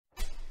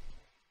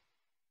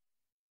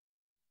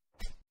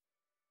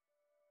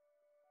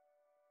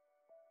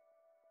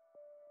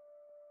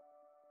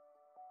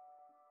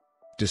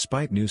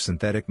Despite new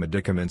synthetic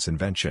medicaments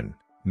invention,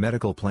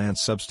 medical plant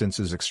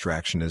substances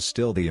extraction is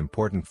still the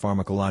important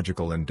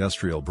pharmacological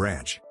industrial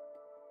branch.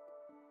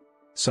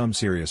 Some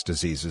serious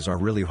diseases are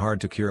really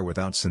hard to cure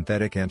without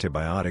synthetic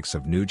antibiotics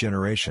of new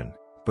generation,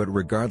 but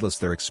regardless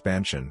their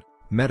expansion,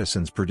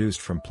 medicines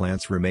produced from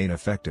plants remain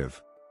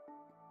effective.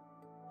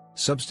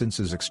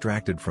 Substances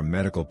extracted from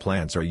medical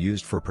plants are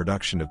used for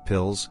production of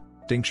pills,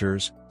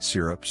 tinctures,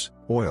 syrups,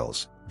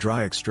 oils,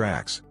 dry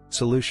extracts,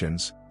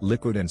 solutions,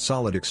 liquid and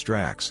solid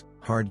extracts,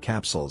 hard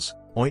capsules,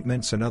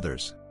 ointments and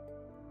others.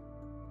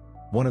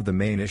 One of the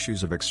main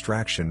issues of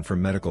extraction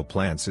from medical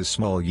plants is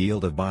small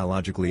yield of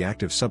biologically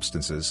active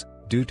substances,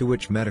 due to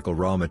which medical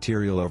raw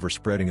material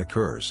overspreading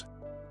occurs.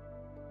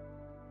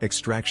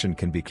 Extraction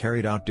can be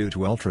carried out due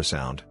to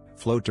ultrasound,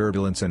 flow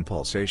turbulence and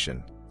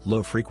pulsation,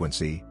 low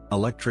frequency,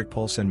 electric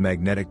pulse and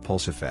magnetic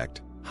pulse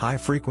effect, high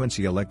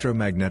frequency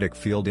electromagnetic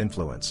field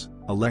influence,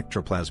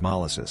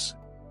 electroplasmolysis.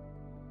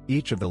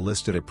 Each of the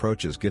listed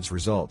approaches gives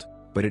result,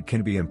 but it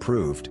can be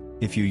improved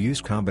if you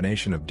use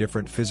combination of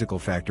different physical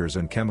factors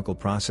and chemical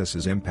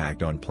processes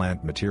impact on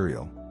plant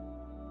material.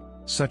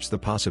 Such the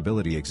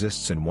possibility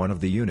exists in one of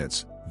the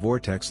units,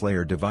 vortex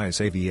layer device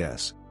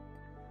AVS.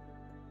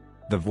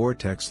 The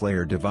vortex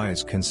layer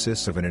device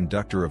consists of an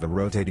inductor of a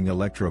rotating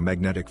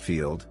electromagnetic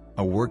field,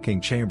 a working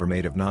chamber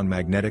made of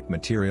non-magnetic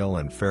material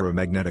and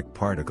ferromagnetic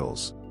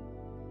particles.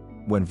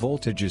 When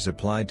voltage is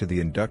applied to the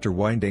inductor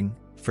winding,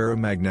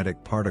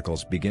 ferromagnetic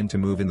particles begin to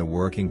move in the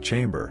working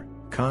chamber,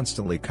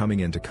 constantly coming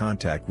into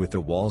contact with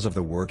the walls of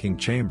the working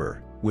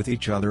chamber, with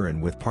each other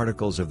and with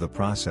particles of the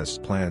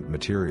processed plant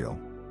material.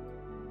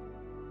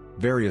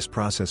 Various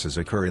processes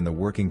occur in the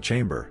working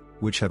chamber,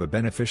 which have a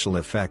beneficial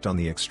effect on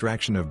the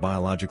extraction of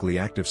biologically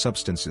active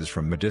substances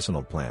from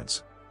medicinal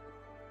plants.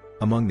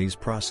 Among these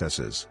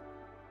processes: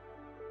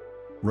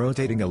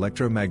 rotating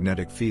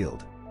electromagnetic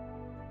field,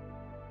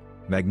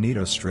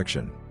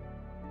 magnetostriction,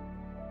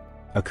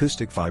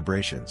 acoustic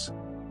vibrations,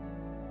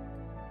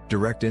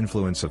 direct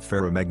influence of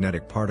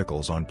ferromagnetic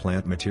particles on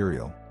plant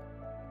material,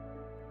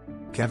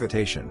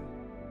 cavitation,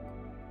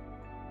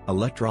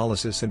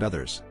 electrolysis and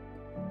others.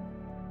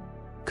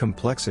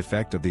 Complex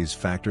effect of these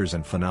factors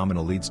and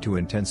phenomena leads to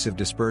intensive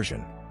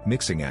dispersion,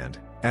 mixing and,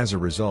 as a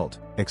result,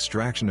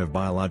 extraction of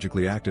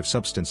biologically active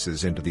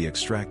substances into the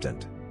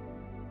extractant.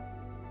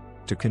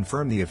 To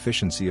confirm the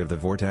efficiency of the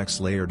vortex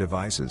layer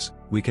devices,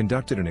 we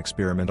conducted an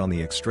experiment on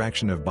the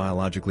extraction of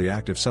biologically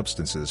active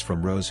substances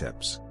from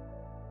rosehips.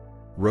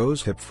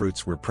 Rosehip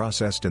fruits were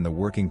processed in the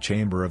working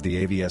chamber of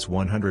the AVS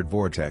 100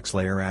 vortex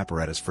layer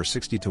apparatus for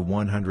 60 to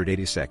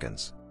 180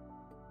 seconds.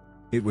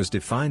 It was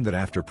defined that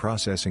after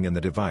processing in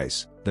the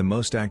device, the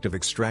most active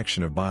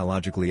extraction of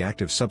biologically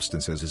active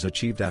substances is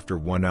achieved after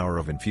 1 hour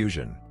of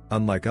infusion,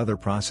 unlike other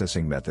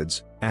processing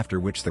methods,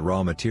 after which the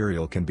raw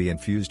material can be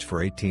infused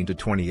for 18 to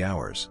 20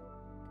 hours.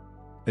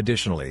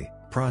 Additionally,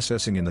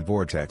 processing in the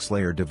vortex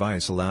layer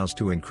device allows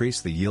to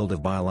increase the yield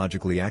of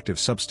biologically active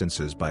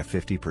substances by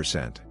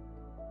 50%.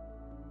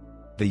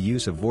 The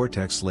use of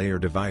vortex layer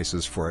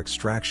devices for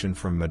extraction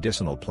from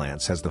medicinal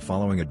plants has the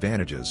following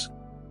advantages: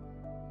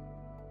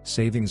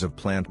 savings of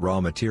plant raw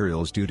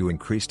materials due to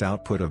increased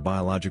output of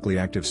biologically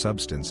active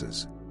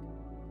substances.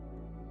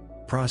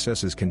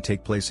 Processes can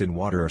take place in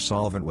water or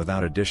solvent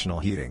without additional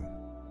heating.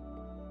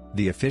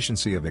 The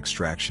efficiency of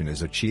extraction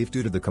is achieved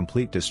due to the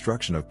complete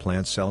destruction of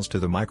plant cells to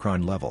the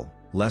micron level,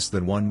 less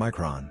than 1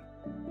 micron.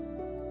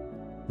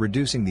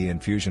 Reducing the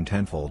infusion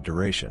tenfold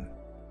duration.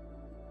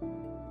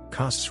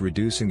 Costs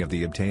reducing of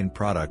the obtained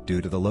product due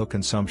to the low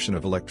consumption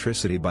of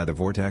electricity by the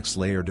vortex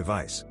layer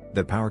device.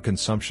 The power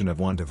consumption of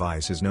one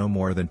device is no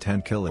more than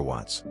 10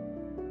 kilowatts.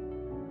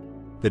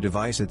 The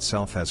device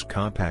itself has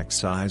compact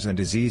size and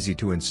is easy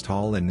to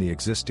install in the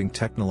existing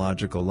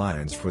technological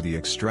lines for the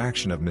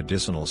extraction of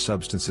medicinal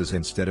substances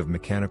instead of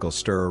mechanical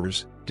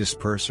stirrers,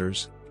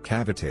 dispersers,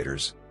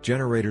 cavitators,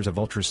 generators of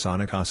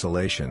ultrasonic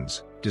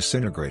oscillations,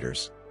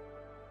 disintegrators.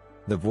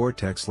 The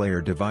vortex layer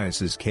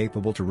device is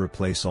capable to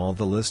replace all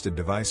the listed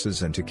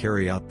devices and to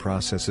carry out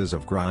processes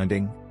of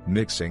grinding,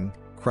 mixing,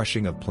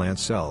 crushing of plant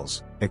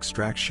cells,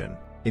 extraction,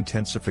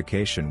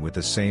 intensification with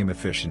the same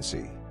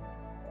efficiency.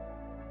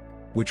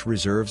 Which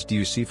reserves do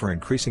you see for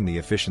increasing the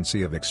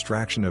efficiency of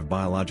extraction of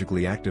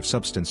biologically active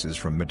substances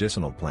from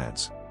medicinal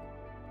plants?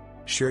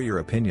 Share your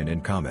opinion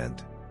in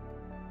comment.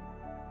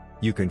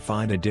 You can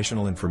find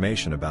additional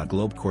information about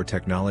GlobeCore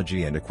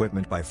technology and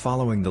equipment by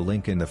following the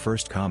link in the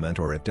first comment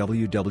or at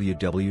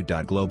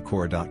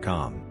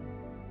www.globecore.com.